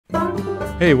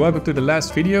Hey, welcome to the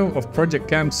last video of Project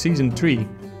Kamp Season 3.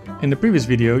 In the previous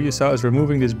video you saw us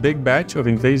removing this big batch of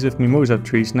invasive mimosa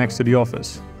trees next to the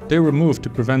office. They were removed to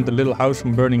prevent the little house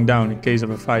from burning down in case of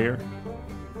a fire.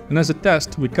 And as a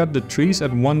test we cut the trees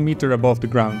at 1 meter above the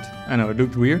ground. I know it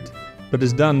looked weird, but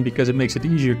it's done because it makes it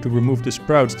easier to remove the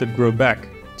sprouts that grow back,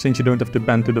 since you don't have to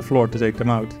bend to the floor to take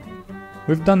them out.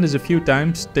 We've done this a few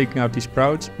times, taking out these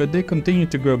sprouts, but they continue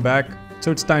to grow back, so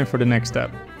it's time for the next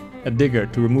step. A digger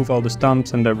to remove all the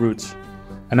stumps and their roots.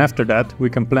 And after that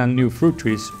we can plant new fruit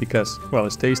trees because, well,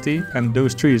 it's tasty and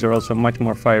those trees are also much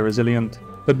more fire resilient.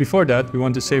 But before that we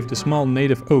want to save the small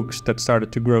native oaks that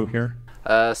started to grow here.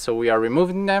 So we are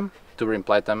removing them to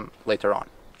replant them later on.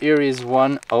 Here is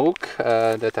one oak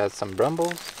that has some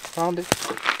brambles around it.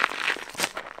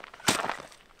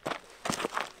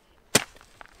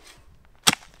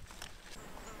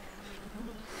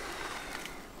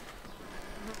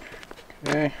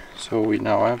 Okay, so we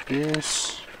now have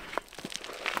this.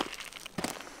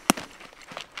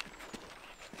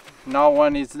 Now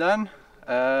one is done,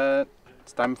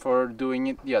 it's time for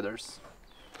doing the others.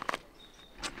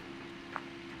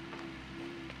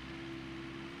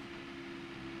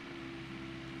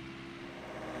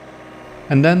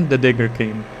 And then the digger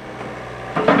came.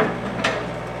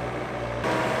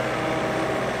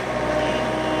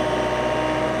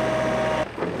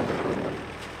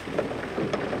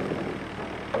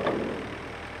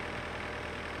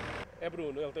 É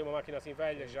Bruno, ele tem uma máquina assim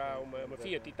velha, já uma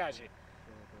Fiat Itage.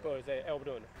 Pois é o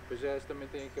Bruno. Pois eles também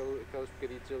têm aqueles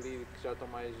bocaditos ali que já estão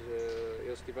mais.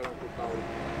 Eles tiveram que colocar ali.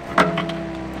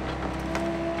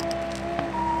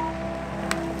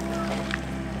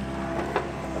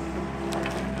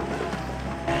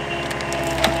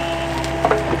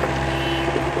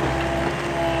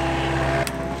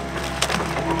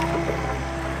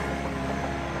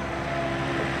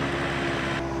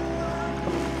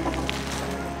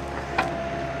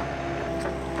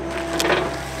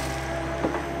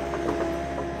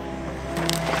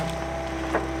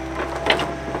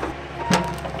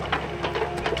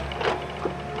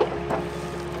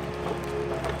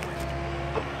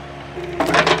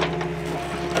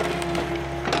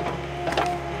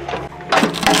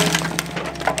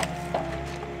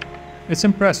 It's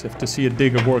impressive to see a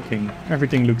digger working,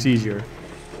 everything looks easier.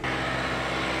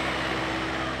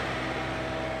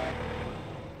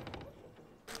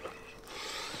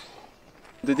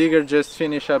 The digger just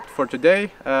finished up for today.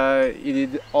 He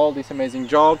did all this amazing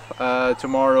job.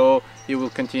 Tomorrow he will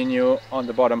continue on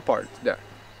the bottom part there.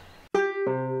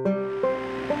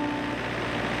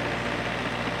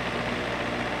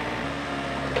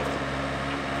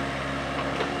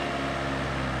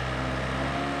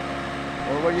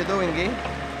 What are you doing, Guy?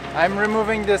 I'm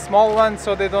removing the small ones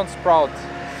so they don't sprout.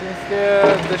 Since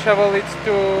the shovel is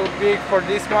too big for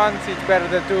these ones, it's better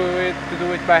to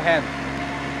do it by hand.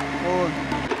 Good.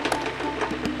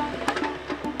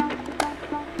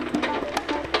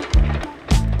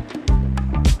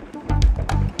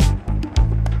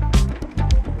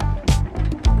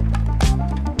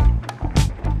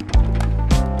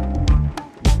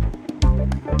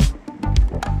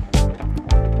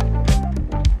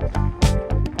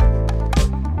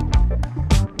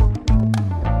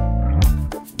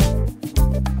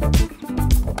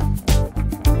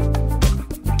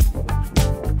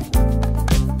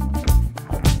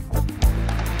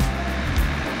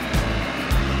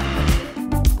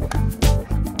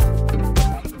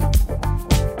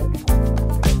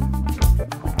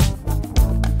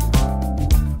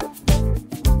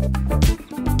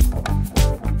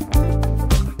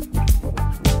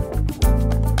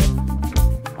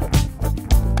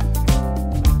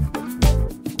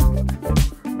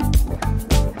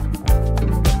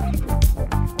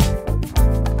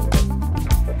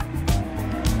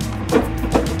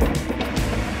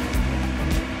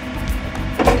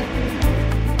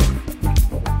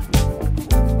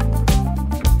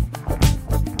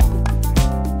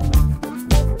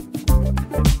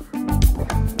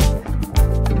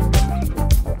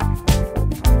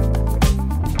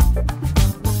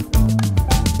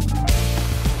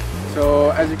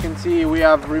 As you can see, we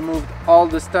have removed all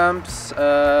the stumps.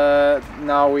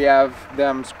 Now we have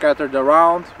them scattered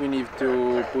around. We need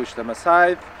to push them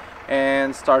aside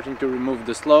and starting to remove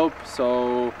the slope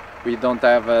so we don't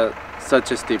have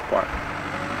such a steep one.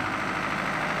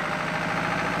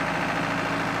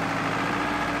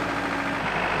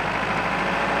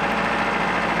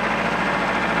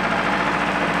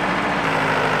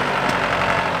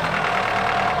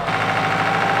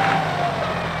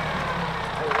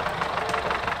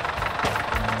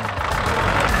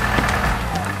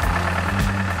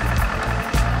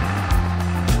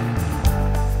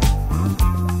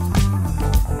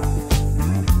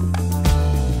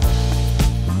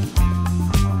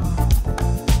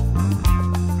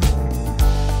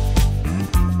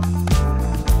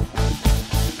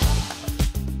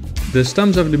 The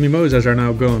stumps of the mimosas are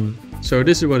now gone, so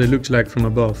this is what it looks like from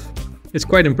above. It's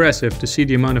quite impressive to see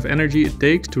the amount of energy it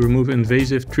takes to remove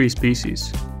invasive tree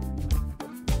species.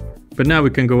 But now we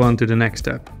can go on to the next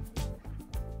step.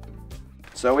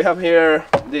 So we have here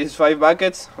these 5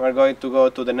 buckets. We're going to go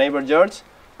to the neighbor George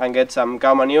and get some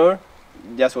cow manure,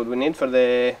 just what we need for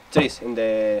the trees in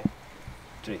the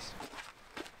trees.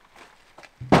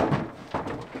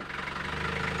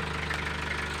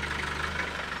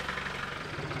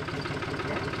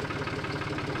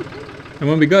 And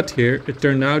when we got here, it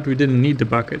turned out we didn't need the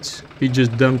buckets. We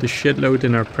just dumped a shitload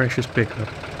in our precious pickup.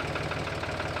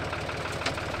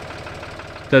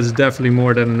 That's definitely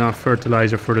more than enough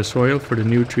fertilizer for the soil for the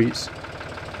new trees.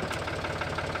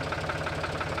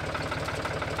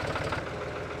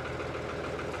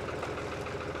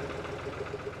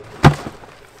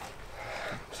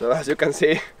 So as you can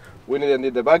see, we didn't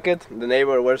need the bucket. The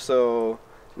neighbor were so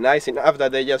nice enough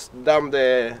that they just dumped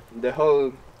the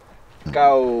whole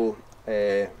cow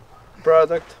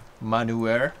product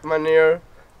Manure. manure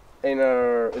in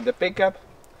the pickup.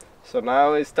 So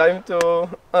now it's time to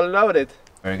unload it.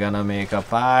 We're gonna make a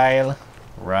pile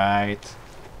right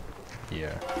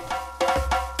here.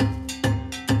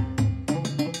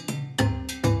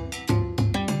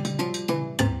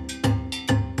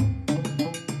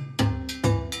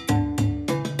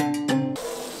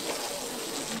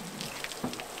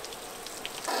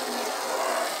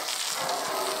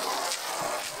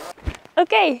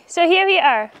 Okay, so here we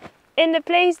are, in the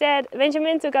place that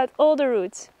Benjamin took out all the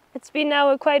roots. It's been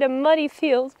now quite a muddy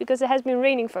field because it has been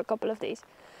raining for a couple of days.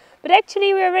 But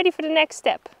actually we are ready for the next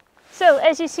step. So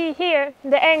as you see here,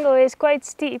 the angle is quite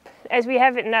steep as we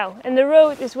have it now, and the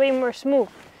road is way more smooth.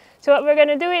 So what we're going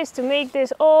to do is to make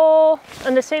this all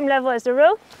on the same level as the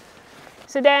road,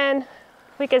 so then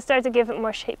we can start to give it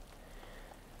more shape.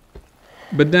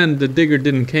 But then the digger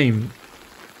didn't came.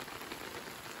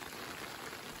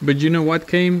 But you know what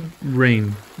came?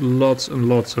 Rain. Lots and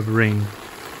lots of rain.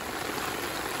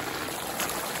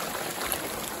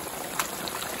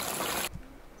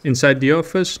 Inside the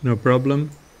office, no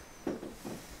problem.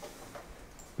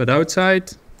 But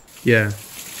outside, yeah.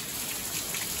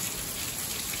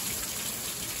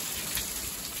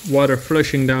 Water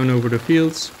flushing down over the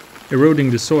fields, eroding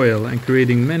the soil and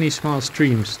creating many small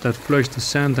streams that flush the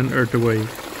sand and earth away.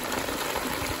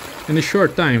 In a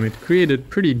short time it created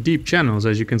pretty deep channels,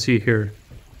 as you can see here.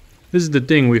 This is the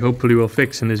thing we hopefully will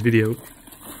fix in this video.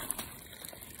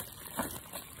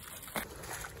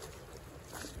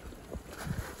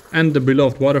 And the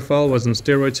beloved waterfall was on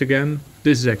steroids again.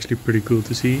 This is actually pretty cool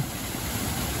to see.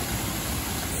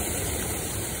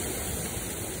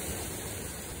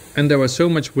 And there was so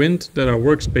much wind that our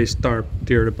workspace tarp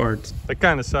teared apart. That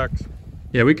kind of sucks.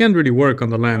 Yeah, we can't really work on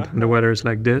the land when the weather is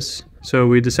like this. So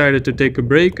we decided to take a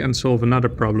break and solve another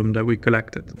problem that we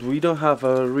collected. We don't have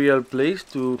a real place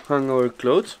to hang our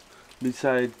clothes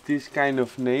beside this kind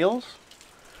of nails.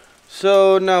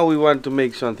 So now we want to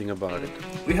make something about it.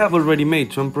 We have already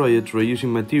made some projects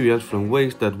reusing materials from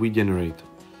waste that we generate.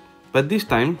 But this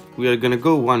time we are gonna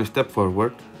go one step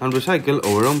forward and recycle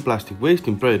our own plastic waste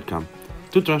in Project Kamp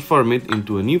to transform it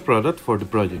into a new product for the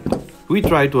project. We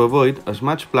try to avoid as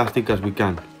much plastic as we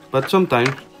can, but sometimes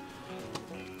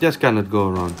just cannot go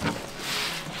around.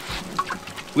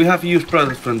 We have used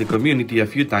products from the community a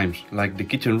few times, like the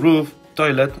kitchen roof,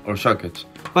 toilet or sockets,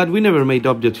 but we never made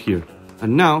objects here.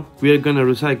 And now we are gonna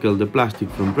recycle the plastic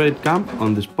from Project Kamp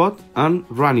on the spot and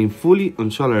running fully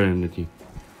on solar energy.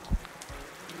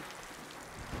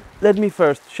 Let me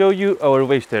first show you our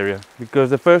waste area,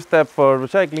 because the first step for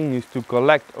recycling is to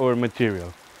collect our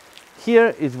material.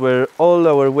 Here is where all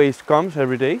our waste comes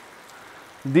every day.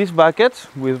 These buckets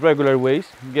with regular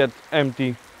waste get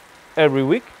empty every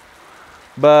week,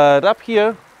 but up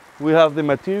here we have the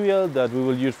material that we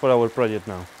will use for our project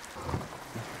now.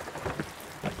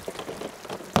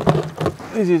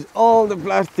 This is all the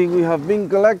plastic we have been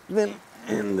collecting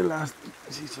in the last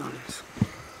seasons.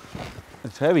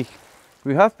 It's heavy.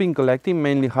 We have been collecting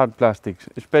mainly hard plastics,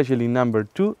 especially number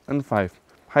 2 and 5,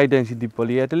 high density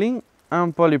polyethylene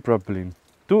and polypropylene,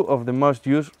 2 of the most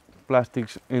used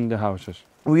plastics in the houses.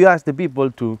 We asked the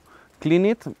people to clean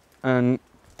it and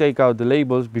take out the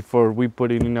labels before we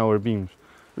put it in our bins.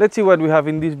 Let's see what we have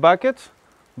in these buckets,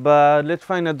 but let's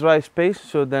find a dry space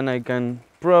so then I can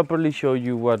properly show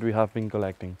you what we have been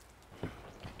collecting.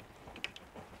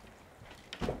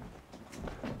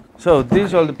 So this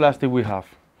is all the plastic we have.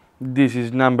 This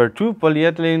is number 2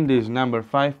 polyethylene, this is number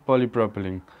 5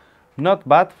 polypropylene. Not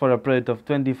bad for a project of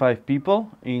 25 people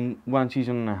in 1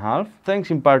 season and a half. Thanks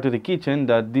in part to the kitchen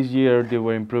that this year they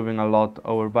were improving a lot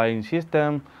our buying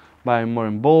system, buying more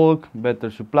in bulk, better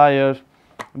suppliers,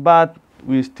 but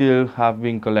we still have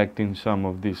been collecting some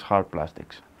of these hard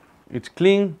plastics. It's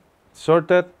clean,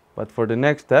 sorted, but for the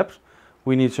next steps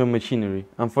we need some machinery,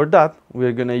 and for that we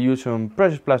are gonna use some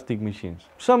precious plastic machines.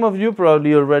 Some of you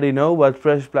probably already know what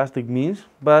precious plastic means,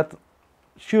 but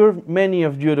sure many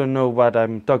of you don't know what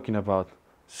I'm talking about.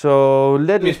 So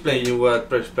let me explain you what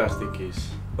precious plastic is.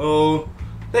 Oh,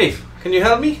 Dave, can you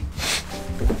help me?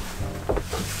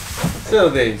 So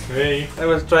Dave, Hey. I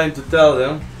was trying to tell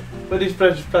them, what is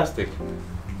precious plastic?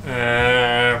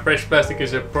 Precious Plastic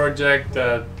is a project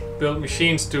that builds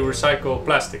machines to recycle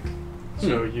plastic.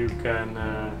 So you can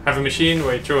have a machine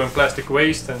where you throw in plastic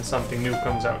waste and something new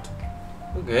comes out.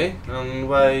 Okay, and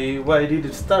why did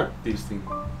it start this thing?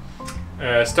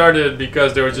 Started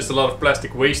because there was just a lot of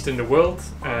plastic waste in the world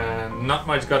and not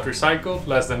much got recycled,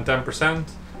 less than 10%.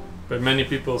 But many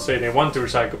people say they want to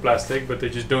recycle plastic, but they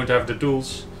just don't have the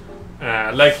tools.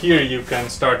 Like here, you can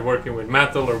start working with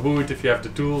metal or wood if you have the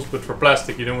tools, but for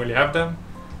plastic you don't really have them.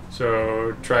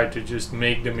 So try to just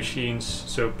make the machines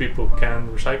so people can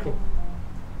recycle.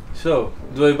 So,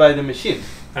 do I buy the machine?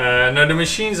 No, the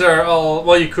machines are all,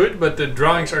 well, you could, but the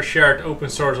drawings are shared open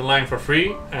source online for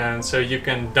free, and so you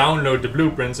can download the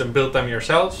blueprints and build them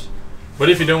yourselves. But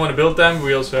if you don't want to build them,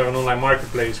 we also have an online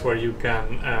marketplace where you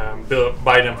can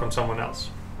buy them from someone else.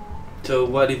 So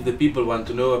what if the people want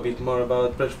to know a bit more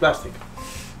about precious plastic?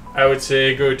 I would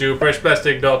say go to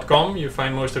preciosplastic.com, you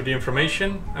find most of the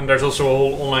information, and there's also a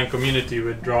whole online community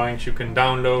with drawings you can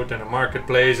download and a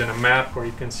marketplace and a map where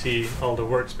you can see all the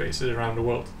workspaces around the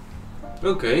world.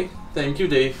 Okay, thank you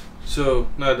Dave. So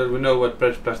now that we know what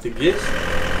precious plastic is,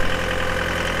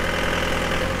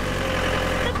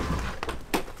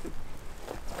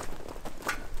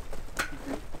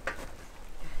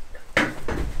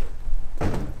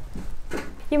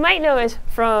 You might know us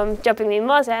from chopping in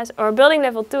mosas or building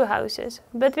level 2 houses,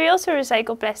 but we also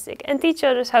recycle plastic and teach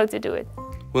others how to do it.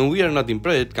 When we are not in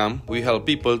Project Kamp, we help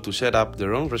people to set up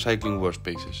their own recycling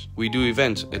workspaces. We do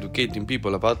events educating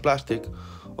people about plastic,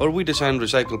 or we design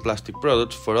recycled plastic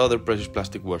products for other precious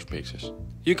plastic workspaces.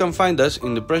 You can find us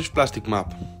in the Precious Plastic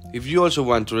map. If you also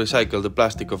want to recycle the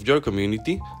plastic of your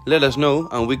community, let us know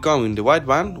and we come in the white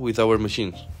van with our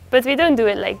machines. But we don't do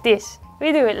it like this,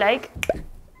 we do it like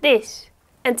this.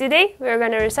 And today we are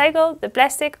going to recycle the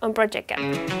plastic on Project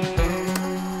Kamp.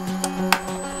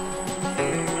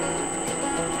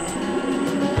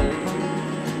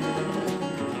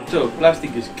 so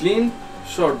plastic is clean,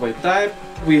 sort by type.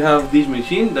 We have this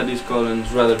machine that is called a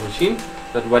shredder machine,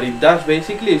 that what it does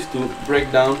basically is to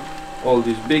break down all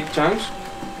these big chunks,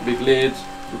 big lids,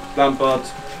 big plant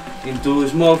pots, into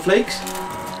small flakes.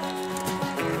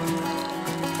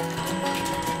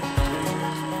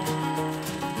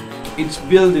 It's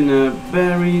built in a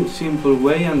very simple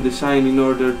way and designed in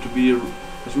order to be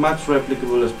as much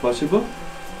replicable as possible,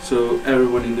 so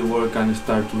everyone in the world can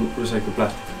start to recycle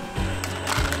plastic.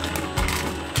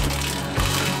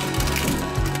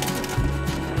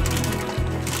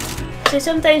 So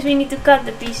sometimes we need to cut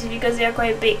the pieces because they are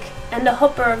quite big, and the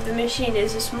hopper of the machine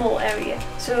is a small area.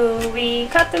 So we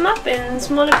cut them up in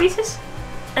smaller pieces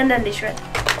and then they shred.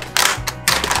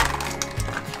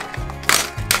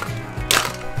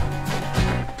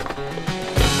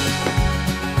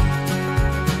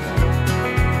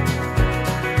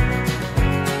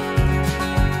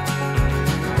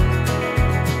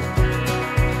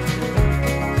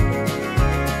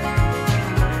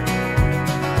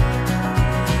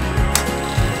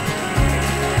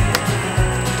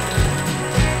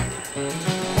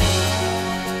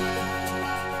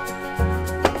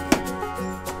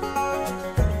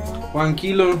 One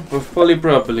kilo of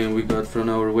polypropylene we got from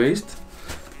our waste.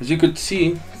 As you could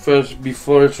see, first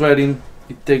before it's shredding,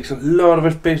 it takes a lot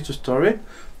of space to store it,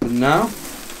 but now,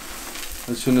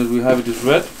 as soon as we have it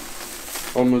shred,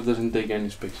 almost doesn't take any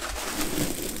space.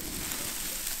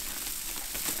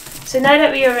 So now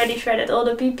that we already shredded all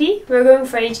the PP, we're going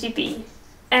for HDPE.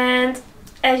 And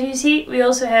as you see, we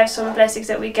also have some plastics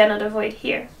that we cannot avoid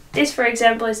here. This, for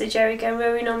example, is the jerry can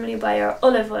where we normally buy our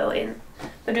olive oil in.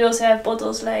 But we also have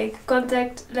bottles like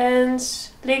contact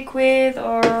lens, liquid,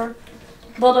 or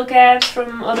bottle caps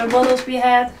from other bottles we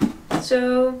had.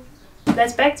 So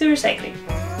let's back to recycling.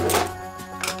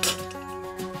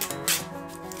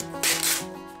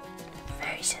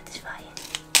 Very satisfying.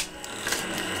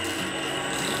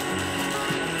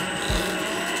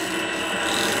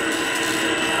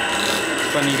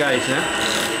 Funny guys, eh?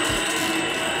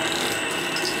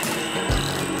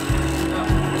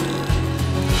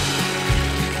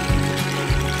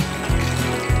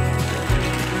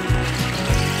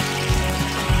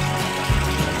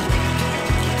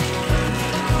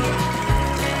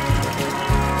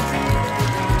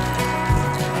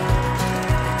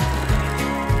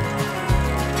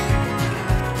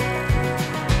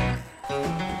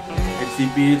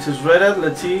 HDP is shredded.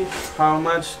 Let's see how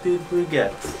much did we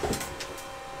get.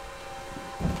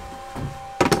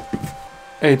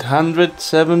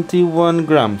 871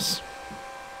 grams.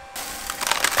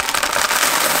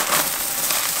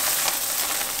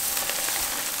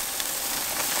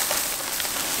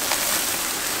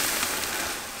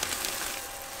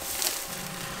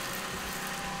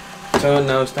 So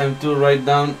now it's time to write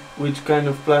down which kind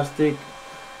of plastic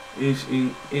is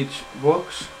in each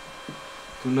box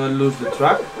to not lose the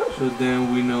track, so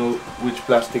then we know which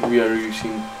plastic we are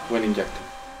using when injecting.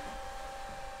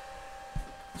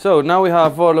 So now we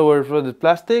have all our flooded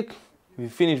plastic. We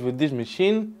finished with this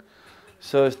machine,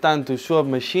 so it's time to swap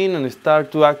machine and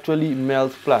start to actually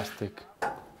melt plastic.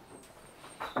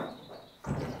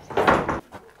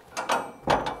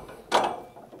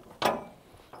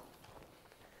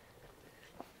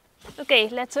 Okay,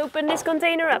 let's open this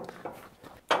container up.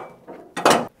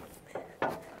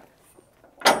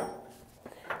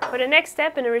 For the next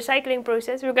step in the recycling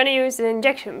process, we're going to use the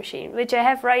injection machine, which I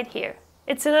have right here.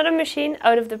 It's another machine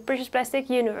out of the precious plastic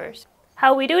universe.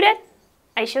 How we do that?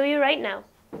 I show you right now.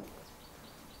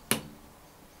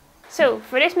 So,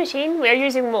 for this machine we are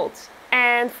using molds.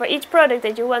 And for each product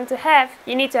that you want to have,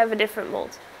 you need to have a different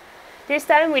mold. This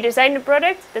time we designed a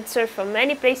product that serves from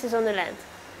many places on the land.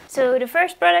 So the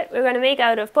first product we're going to make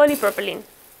out of polypropylene.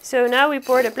 So now we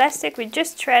pour the plastic we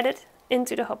just shredded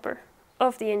into the hopper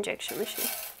of the injection machine.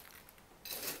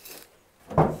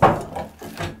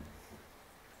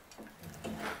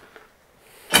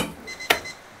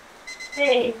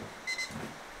 Hey!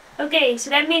 Okay, so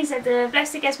that means that the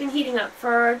plastic has been heating up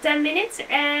for 10 minutes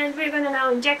and we're going to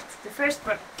now inject the first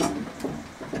product.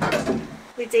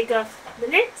 We take off the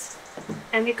lid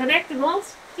and we connect the mold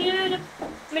to the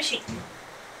machine.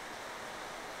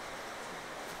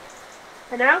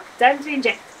 And now, time to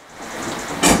inject.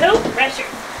 No pressure.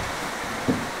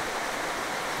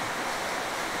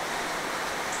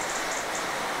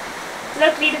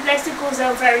 Luckily the plastic cools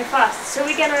down very fast, so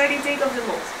we can already take off the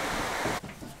mold.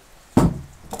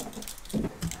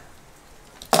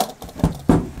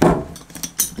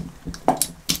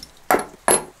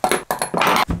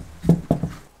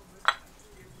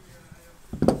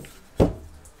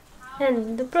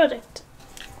 And the product.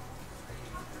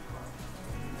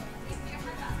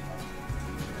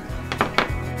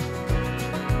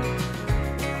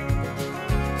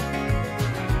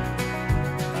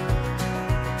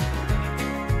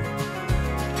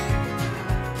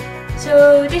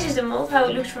 So this is the mold, how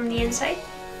it looks from the inside.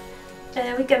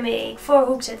 We can make 4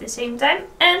 hooks at the same time,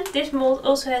 and this mold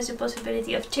also has the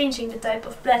possibility of changing the type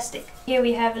of plastic. Here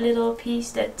we have a little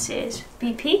piece that says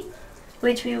PP,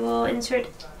 which we will insert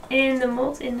in the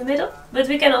mold in the middle, but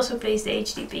we can also place the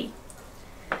HDP.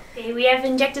 Okay, we have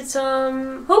injected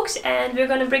some hooks and we're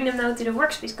going to bring them now to the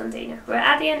workspace container, where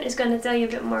Adrian is going to tell you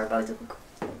a bit more about the hook.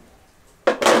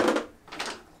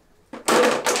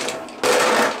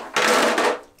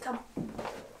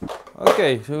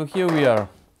 Okay, so here we are.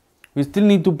 We still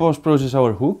need to post-process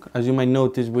our hook. As you might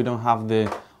notice, we don't have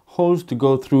the holes to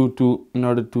go through in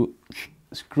order to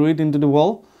screw it into the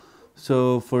wall.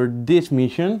 So for this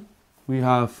mission, we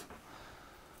have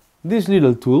this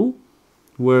little tool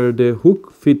where the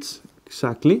hook fits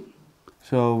exactly.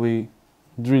 So we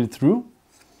drill through,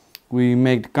 we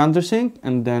make the countersink,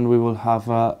 and then we will have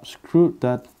a screw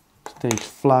that stays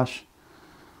flush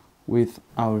with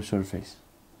our surface.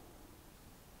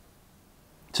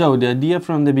 So the idea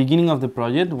from the beginning of the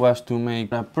project was to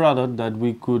make a product that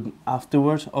we could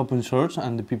afterwards open source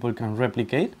and the people can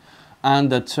replicate, and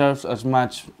that serves as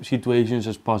much situations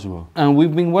as possible. And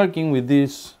we've been working with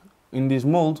this in this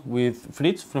mold with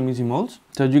Fritz from Easy Molds.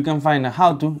 So you can find a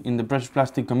how-to in the Precious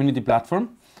Plastic community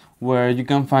platform, where you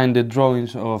can find the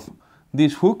drawings of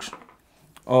these hooks,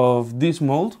 of this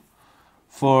mold,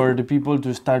 for the people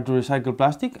to start to recycle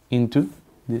plastic into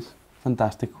these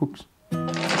fantastic hooks.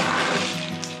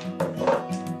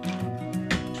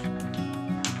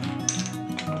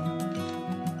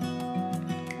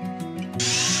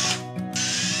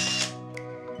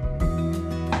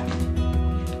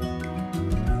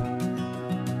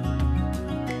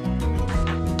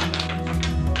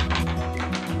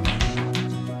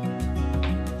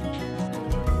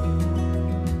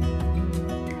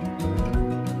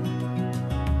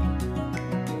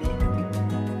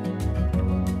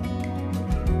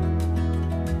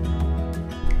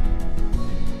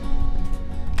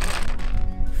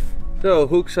 So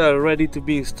hooks are ready to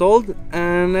be installed,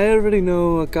 and I already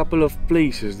know a couple of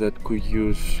places that could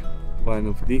use one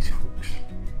of these hooks.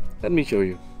 Let me show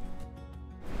you.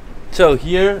 So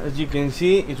here, as you can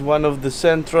see, is one of the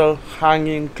central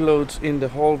hanging clothes in the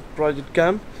whole Project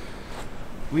Kamp.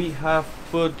 We have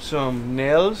put some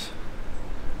nails.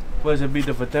 Was a bit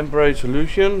of a temporary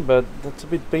solution, but that's a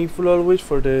bit painful always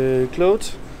for the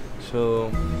clothes.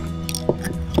 So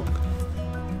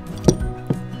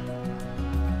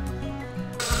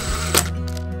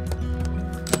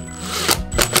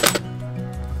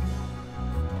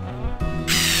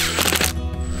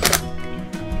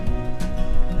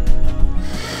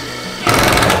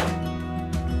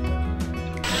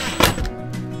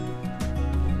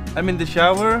I'm in the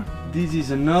shower. This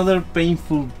is another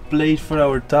painful place for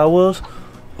our towels.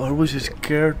 Always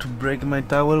scared to break my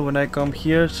towel when I come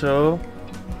here, so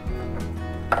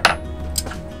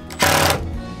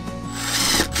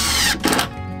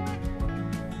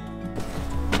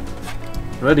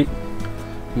ready.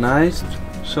 Nice,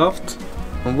 soft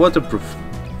and waterproof.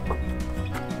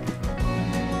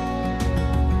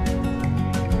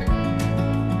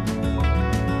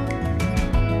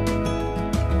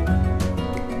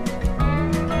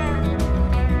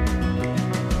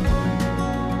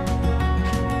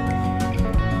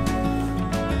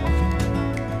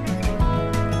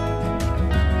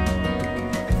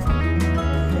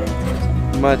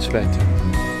 Much better.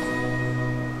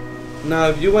 Now,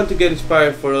 if you want to get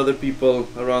inspired for other people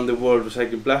around the world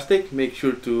recycling plastic, make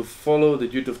sure to follow the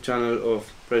YouTube channel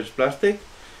of Project Plastic.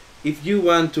 If you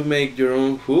want to make your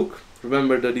own hook,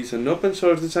 remember that it's an open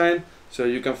source design, so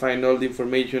you can find all the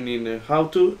information in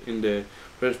how-to in the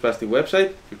Project Plastic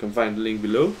website. You can find the link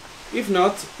below. If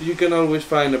not, you can always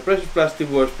find a Project Plastic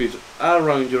workspace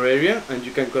around your area and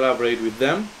you can collaborate with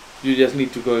them. You just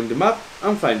need to go in the map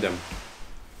and find them.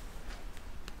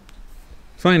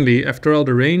 Finally, after all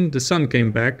the rain, the sun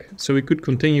came back, so we could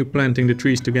continue planting the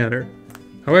trees together.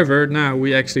 However, now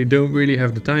we actually don't really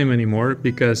have the time anymore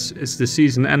because it's the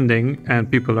season ending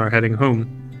and people are heading home.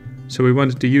 So we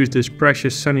wanted to use this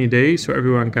precious sunny day so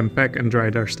everyone can pack and dry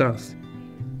their stuff.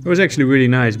 It was actually really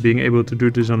nice being able to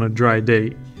do this on a dry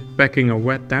day. Packing a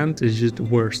wet tent is just the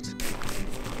worst.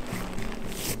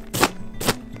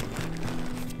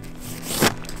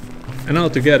 And all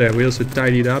together we also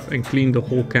tidied up and cleaned the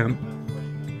whole camp.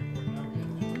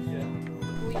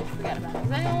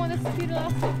 Does anyone want this computer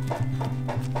elastic?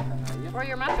 Or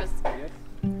your mattress?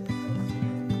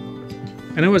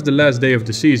 And it was the last day of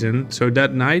the season, so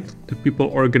that night the people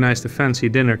organized a fancy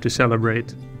dinner to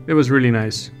celebrate. It was really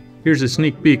nice. Here's a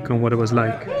sneak peek on what it was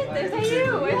like. There's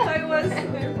you! I thought it was...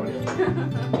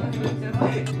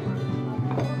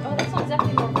 Oh, this one's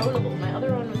definitely more rollable. My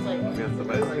other one was like...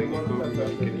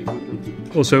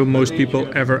 Also, most people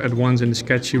ever at once in the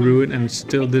sketchy ruin and it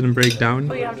still didn't break down.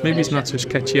 Maybe it's not so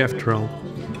sketchy after all.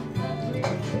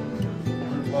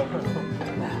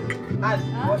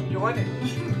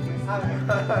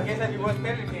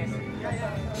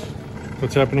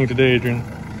 What's happening today, Adrian?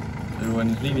 Everyone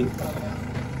is leaving.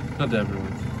 Not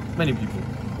everyone. Many people.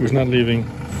 Who's not leaving?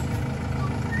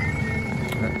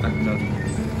 I'm not.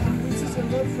 This is a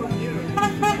note from you.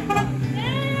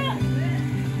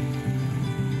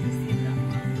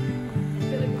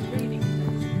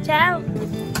 Ciao.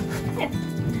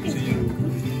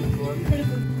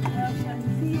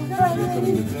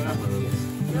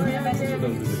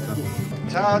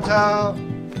 Ciao, ciao.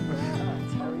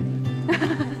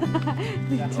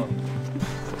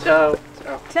 Ciao.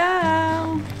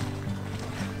 Ciao.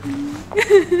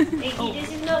 Iggy,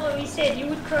 this is not what we said. You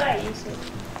would cry, you said.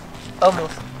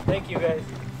 Almost. Thank you guys.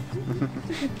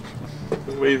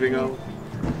 Waving out.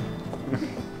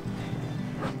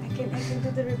 I can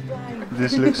do the reply.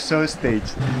 This looks so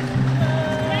staged.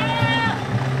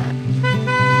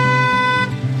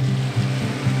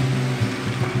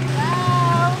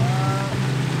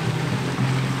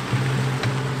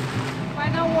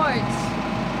 Final words.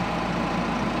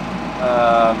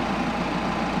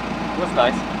 It was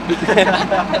nice.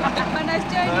 Have a nice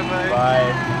journey.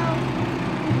 Bye.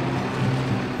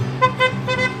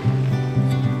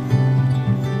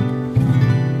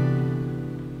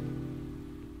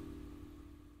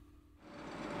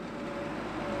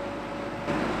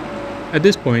 At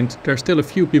this point, there are still a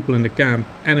few people in the camp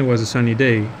and it was a sunny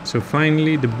day, so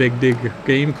finally the big dig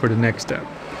came for the next step.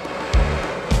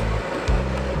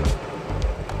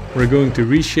 We're going to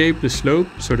reshape the slope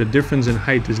so the difference in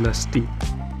height is less steep.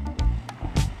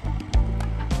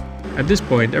 At this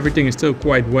point everything is still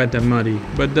quite wet and muddy,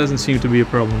 but doesn't seem to be a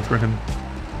problem for him.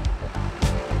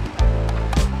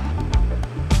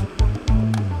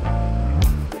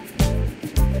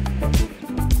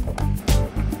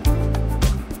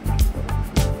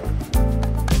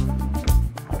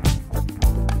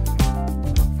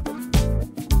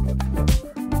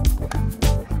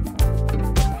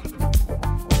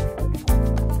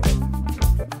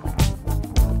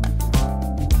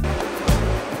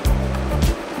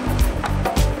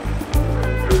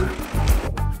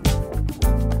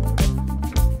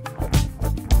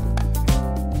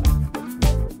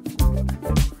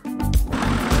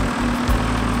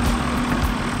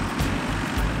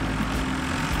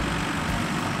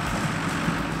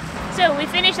 So we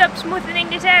finished up smoothing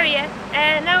this area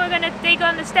and now we're gonna take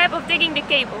on the step of digging the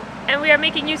cable. And we are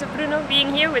making use of Bruno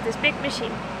being here with this big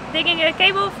machine. Digging a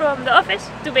cable from the office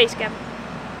to base camp.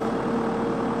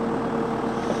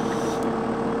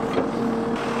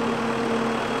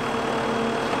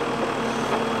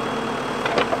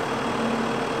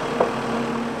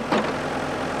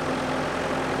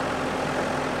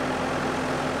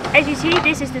 As you see,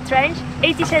 this is the trench,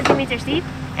 80 centimeters deep,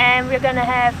 and we're gonna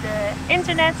have the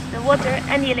internet, the water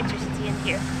and the electricity in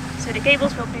here. So the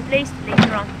cables will be placed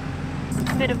later on.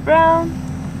 A bit of brown.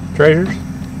 Treasures?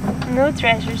 No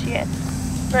treasures yet.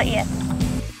 Not yet.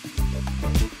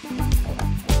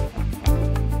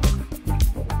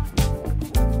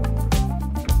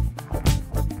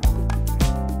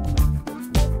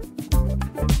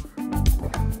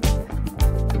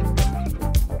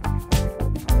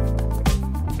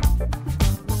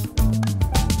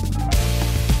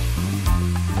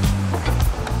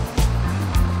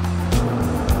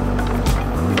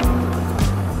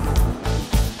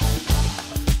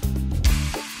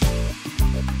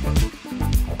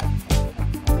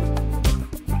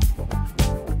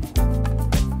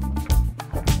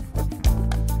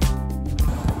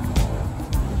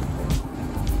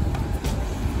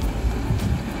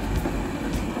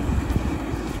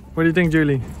 What do you think,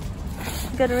 Julie?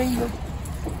 Got a rainbow.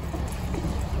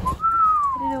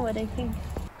 I don't know what I think.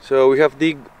 So we have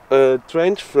dig a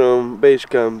trench from base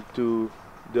camp to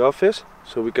the office,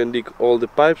 so we can dig all the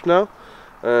pipes now,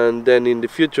 and then in the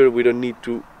future we don't need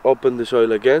to open the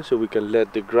soil again, so we can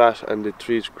let the grass and the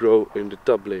trees grow in the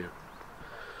top layer.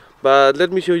 But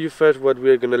let me show you first what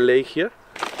we are gonna lay here.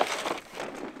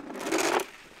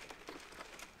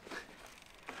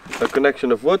 A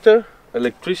connection of water,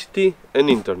 electricity and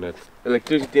internet.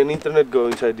 Electricity and internet go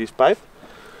inside this pipe.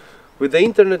 With the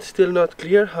internet still not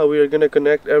clear how we are gonna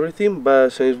connect everything,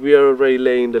 but since we are already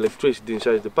laying the electricity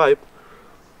inside the pipe,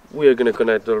 we are gonna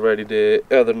connect already the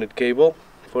Ethernet cable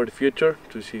for the future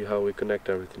to see how we connect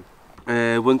everything.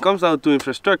 When it comes down to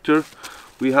infrastructure,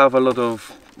 we have a lot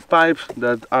of pipes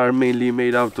that are mainly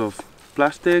made out of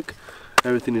plastic.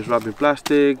 Everything is wrapped in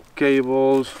plastic,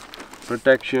 cables,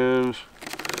 protections.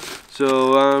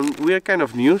 So we are kind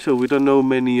of new, so we don't know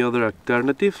many other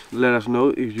alternatives. Let us know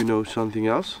if you know something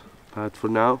else. But for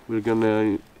now, we're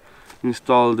gonna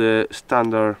install the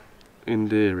standard in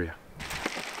the area.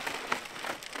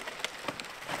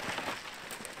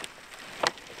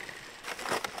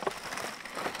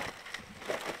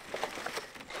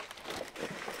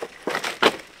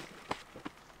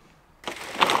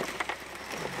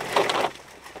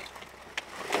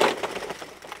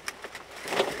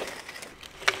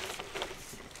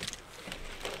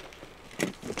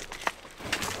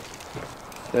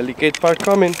 Delicate part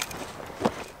coming.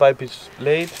 Pipe is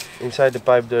laid. Inside the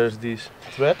pipe there's this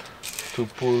thread to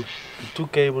pull the two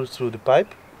cables through the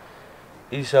pipe.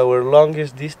 It's our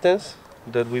longest distance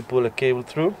that we pull a cable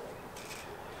through.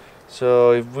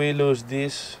 So if we lose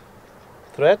this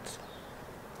thread,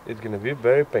 it's gonna be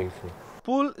very painful.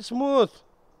 Pull smooth.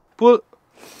 Pull.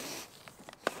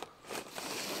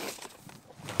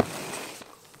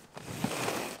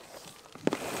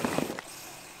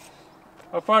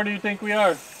 How far do you think we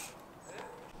are?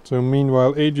 So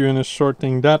meanwhile Adrian is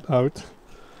sorting that out,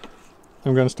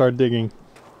 I'm gonna start digging.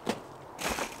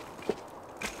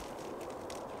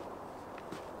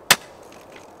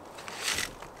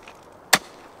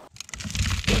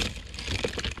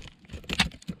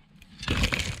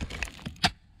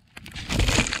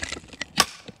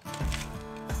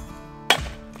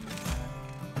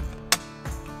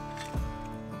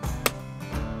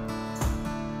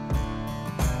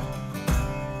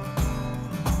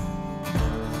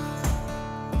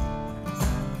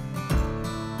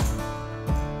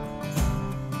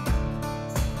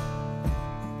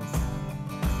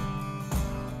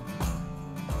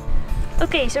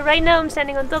 Okay, so right now I'm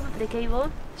standing on top of the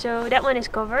cable, so that one is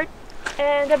covered.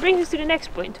 And that brings us to the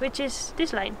next point, which is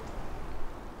this line.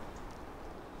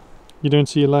 You don't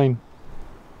see a line?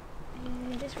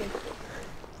 This way.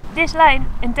 This line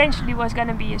intentionally was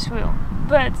gonna be a swale,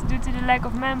 but due to the lack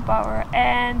of manpower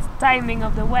and timing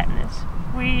of the wetness,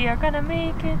 we are gonna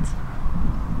make it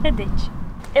a ditch.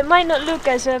 It might not look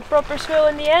as a proper swale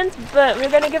in the end, but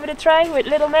we're gonna give it a try with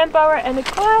little manpower and a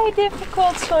quite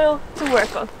difficult soil to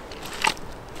work on.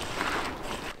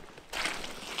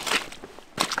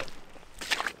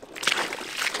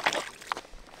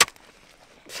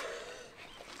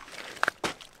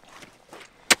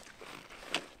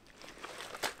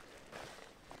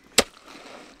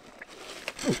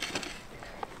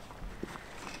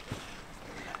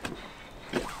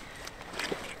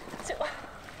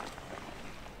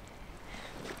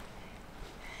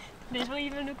 This will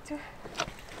even look too.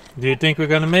 Do you think we're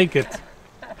gonna make it?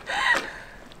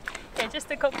 Yeah, just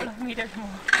a couple of meters more.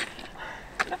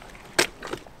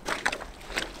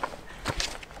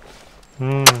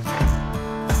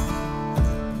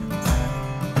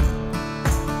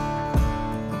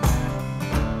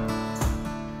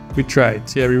 We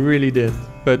tried, yeah, we really did.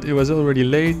 But it was already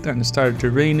late and it started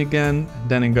to rain again,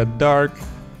 then it got dark.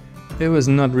 It was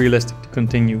not realistic to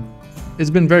continue. It's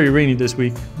been very rainy this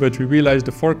week, but we realized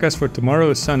the forecast for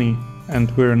tomorrow is sunny and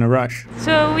we're in a rush.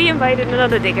 So we invited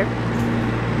another digger.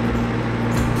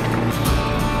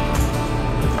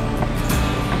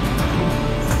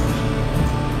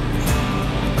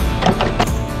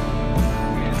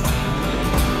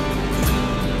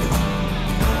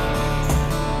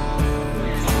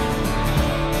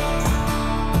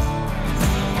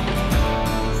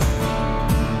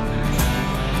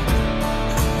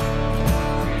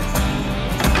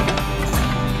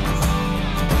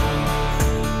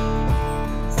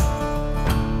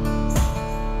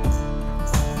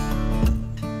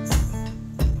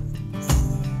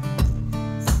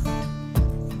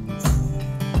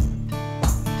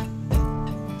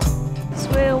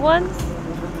 Swale 1,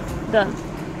 done.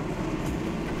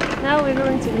 Now we're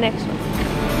going to the next one.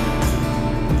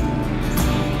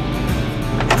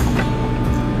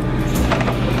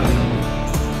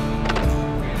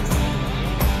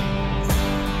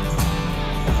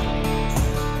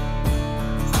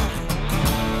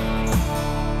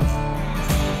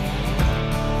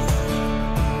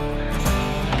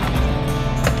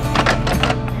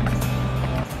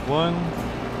 One,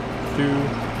 two,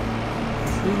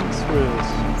 three swales.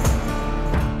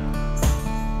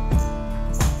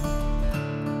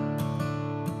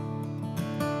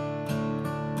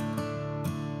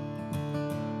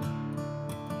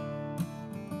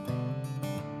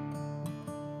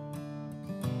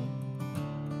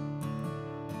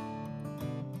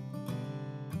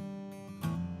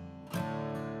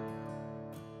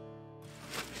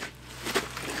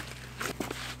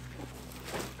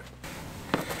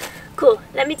 Cool,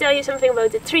 let me tell you something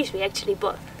about the trees we actually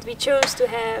bought. We chose to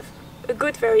have a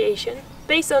good variation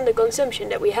based on the consumption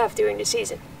that we have during the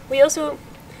season. We also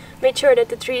made sure that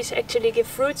the trees actually give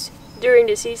fruits during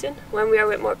the season when we are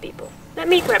with more people. Let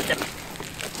me grab them.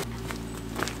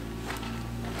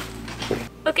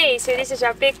 Okay, so this is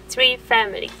our big tree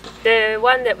family. The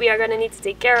one that we are gonna need to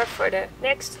take care of for the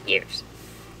next years.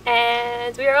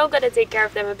 And we are all going to take care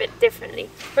of them a bit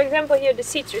differently. For example, here the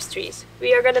citrus trees.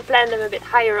 We are going to plant them a bit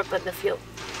higher up in the field.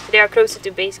 So they are closer to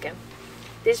base camp.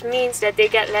 This means that they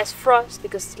get less frost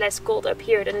because it's less cold up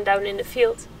here than down in the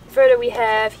field. Further, we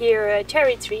have here a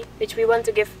cherry tree, which we want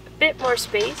to give a bit more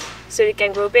space so they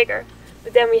can grow bigger.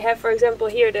 But then we have, for example,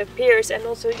 here the pears and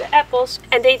also the apples,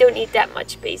 and they don't need that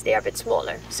much space, they are a bit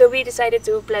smaller. So we decided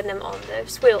to plant them on the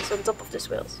swales, on top of the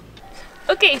swales.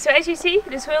 Okay, so as you see,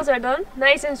 the swales are done,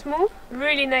 nice and smooth.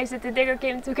 Really nice that the digger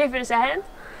came to give us a hand.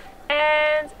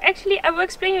 And actually, I will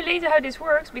explain you later how this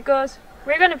works, because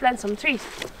we're gonna plant some trees.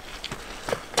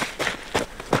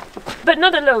 But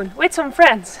not alone, with some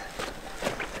friends.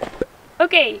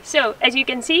 Okay, so as you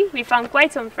can see, we found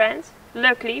quite some friends.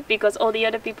 Luckily, because all the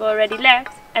other people already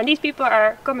left, and these people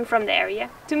are coming from the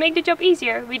area. To make the job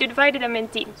easier, we divided them in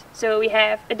teams. So we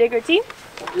have a digger team.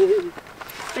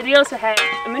 But we also have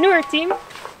a manure team,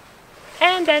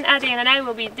 and then Adrian and I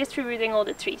will be distributing all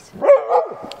the trees.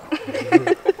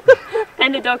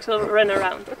 And the dogs will run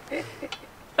around.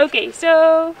 Okay,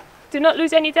 so to not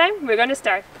lose any time, we're gonna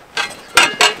start.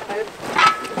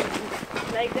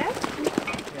 Like that?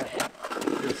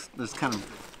 This kind of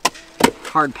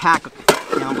hard pack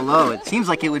down below. It seems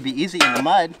like it would be easy in the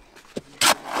mud.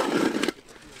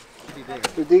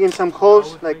 We're digging some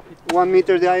holes like 1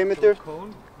 meter diameter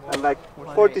and like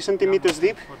 40 centimeters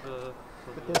deep,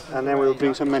 and then we'll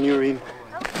bring some manure in.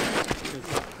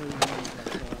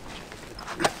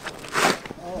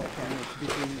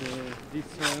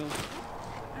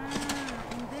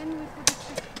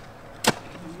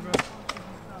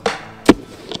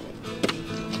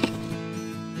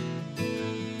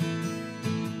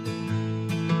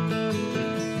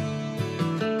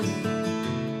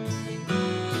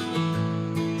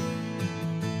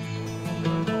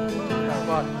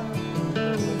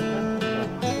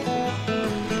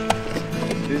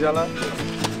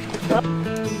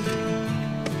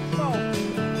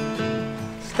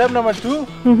 Step number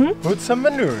 2, put some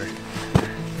manure.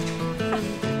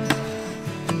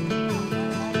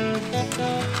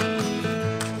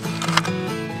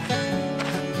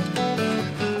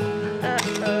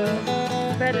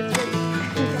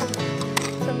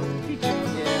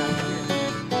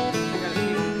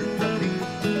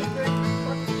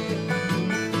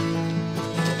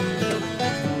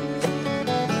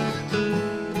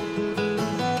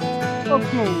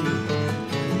 Okay.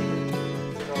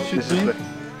 Should be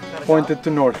pointed to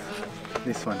north.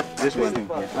 This one. This one?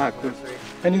 Yeah. Ah, cool.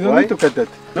 And you don't Why? need to cut that,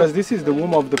 because this is the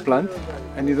womb of the plant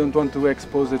and you don't want to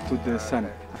expose it to the sun.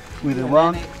 With the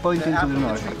one pointing to the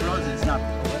north.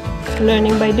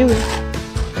 Learning by doing.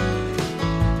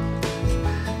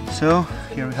 So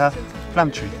here we have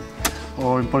plum tree,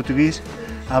 or in Portuguese,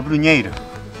 abrunheiro.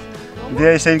 Did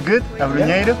I say it good?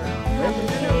 Abrunheiro?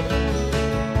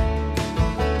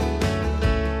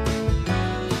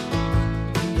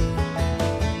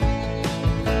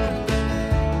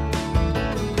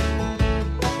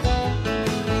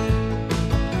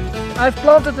 I've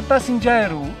planted the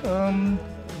passingeiro.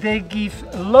 They give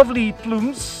lovely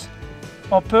plumes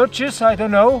or perches, I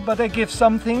don't know, but they give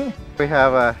something. We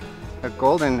have a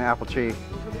golden apple tree,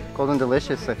 golden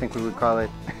delicious I think we would call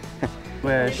it.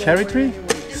 Cherry tree,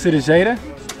 cerejeira,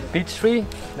 peach tree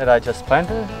that I just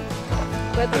planted.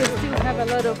 But we still have a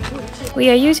lot of wood chips.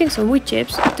 We are using some wood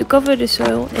chips to cover the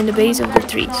soil in the base of the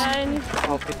trees.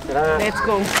 Let's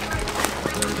go.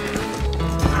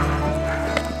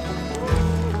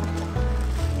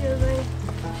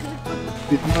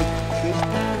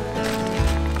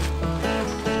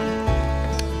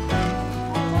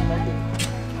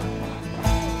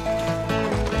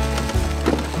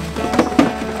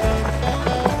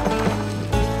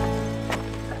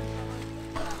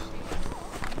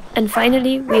 And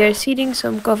finally, we are seeding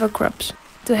some cover crops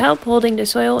to help holding the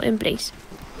soil in place.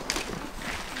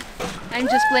 I'm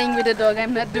just playing with the dog.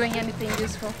 I'm not doing anything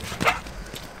useful.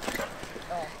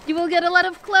 You will get a lot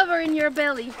of clover in your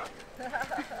belly.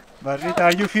 But Rita,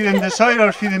 are you feeding the soil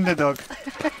or feeding the dog?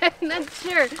 I'm not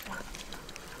sure.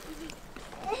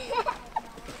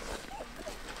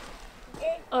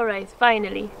 Alright,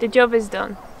 finally, the job is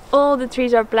done. All the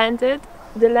trees are planted,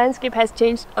 the landscape has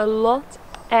changed a lot,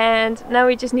 and now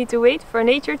we just need to wait for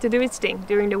nature to do its thing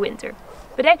during the winter.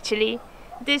 But actually,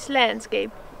 this landscape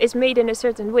is made in a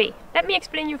certain way. Let me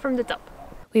explain you from the top.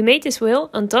 We made this wheel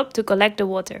on top to collect the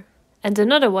water, and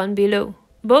another one below.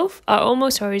 Both are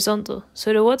almost horizontal,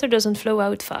 so the water doesn't flow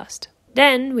out fast.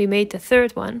 Then we made the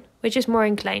third one, which is more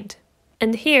inclined.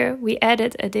 And here we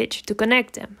added a ditch to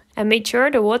connect them, and made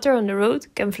sure the water on the road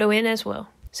can flow in as well.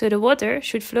 So the water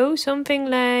should flow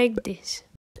something like this.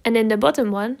 And in the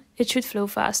bottom one, it should flow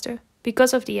faster,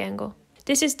 because of the angle.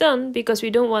 This is done because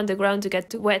we don't want the ground to get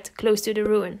too wet close to the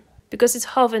ruin, because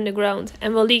it's half in the ground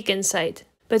and will leak inside.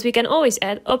 But we can always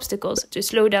add obstacles to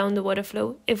slow down the water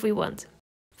flow if we want.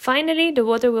 Finally, the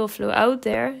water will flow out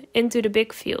there into the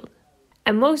big field.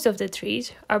 And most of the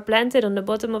trees are planted on the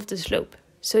bottom of the slope,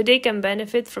 so they can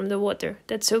benefit from the water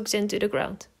that soaks into the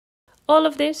ground. All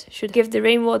of this should give the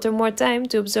rainwater more time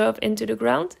to absorb into the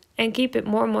ground and keep it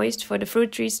more moist for the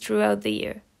fruit trees throughout the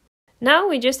year. Now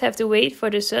we just have to wait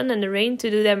for the sun and the rain to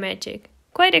do their magic.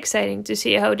 Quite exciting to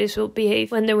see how this will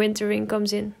behave when the winter rain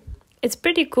comes in. It's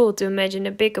pretty cool to imagine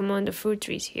a big amount of fruit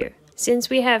trees here, since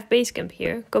we have base camp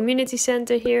here, community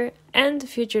center here, and the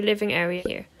future living area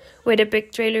here, where the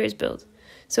big trailer is built.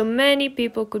 So many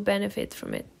people could benefit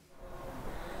from it.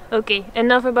 Okay,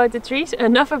 enough about the trees,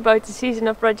 enough about the season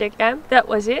of Project Kamp. That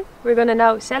was it. We're gonna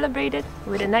now celebrate it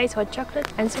with a nice hot chocolate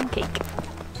and some cake.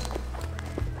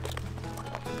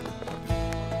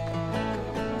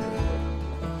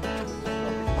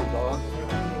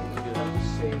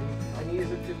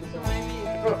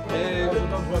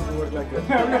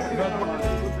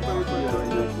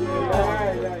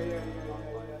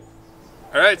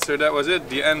 Alright, so that was it,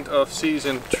 the end of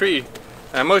season 3.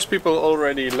 Most people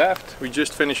already left. We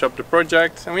just finished up the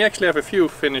project, and we actually have a few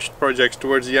finished projects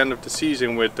towards the end of the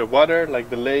season with the water, like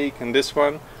the lake and this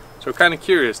one. So kind of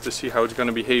curious to see how it's going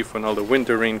to behave when all the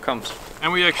winter rain comes.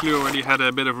 And we actually already had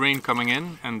a bit of rain coming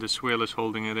in, and the swale is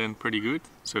holding it in pretty good,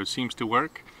 so it seems to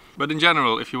work. But in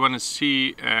general, if you want to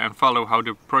see and follow how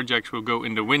the projects will go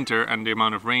in the winter and the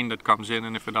amount of rain that comes in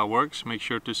and if it all works, make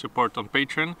sure to support on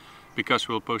Patreon, because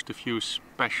we'll post a few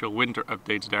special winter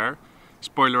updates there.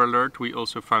 Spoiler alert, we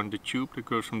also found the tube that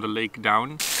goes from the lake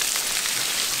down.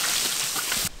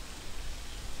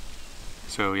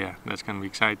 So yeah, that's gonna be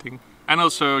exciting. And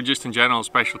also, just in general,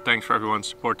 special thanks for everyone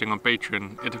supporting on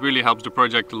Patreon. It really helps the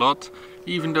project a lot,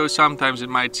 even though sometimes it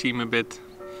might seem a bit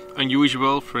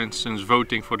unusual, for instance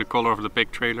voting for the color of the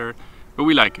pig trailer. But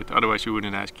we like it, otherwise we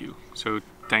wouldn't ask you. So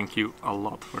thank you a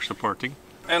lot for supporting.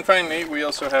 And finally, we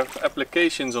also have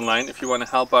applications online if you want to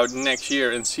help out next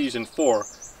year in season 4.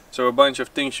 So a bunch of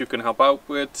things you can help out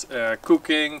with,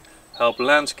 cooking, help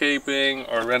landscaping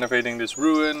or renovating this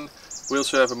ruin. We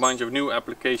also have a bunch of new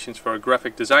applications for a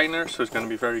graphic designer, so it's going to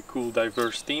be a very cool,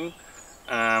 diverse team.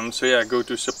 So yeah, go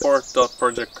to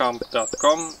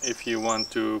support.projectkamp.com if you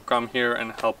want to come here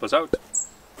and help us out.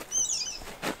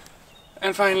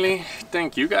 And finally,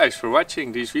 thank you guys for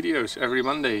watching these videos every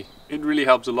Monday. It really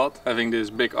helps a lot having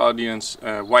this big audience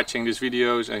watching these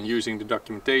videos and using the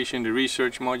documentation, the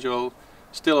research module.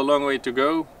 Still a long way to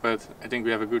go, but I think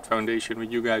we have a good foundation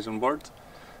with you guys on board.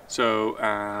 So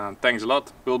thanks a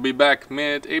lot. We'll be back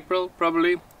mid-April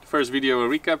probably. First video, a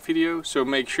recap video. So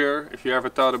make sure, if you ever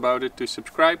thought about it, to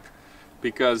subscribe,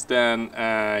 because then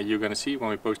you're gonna see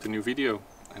when we post a new video,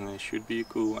 and it should be a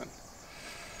cool one.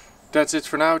 That's it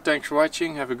for now. Thanks for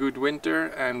watching. Have a good winter,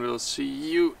 and we'll see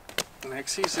you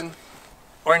next season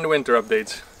or in the winter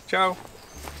updates. Ciao!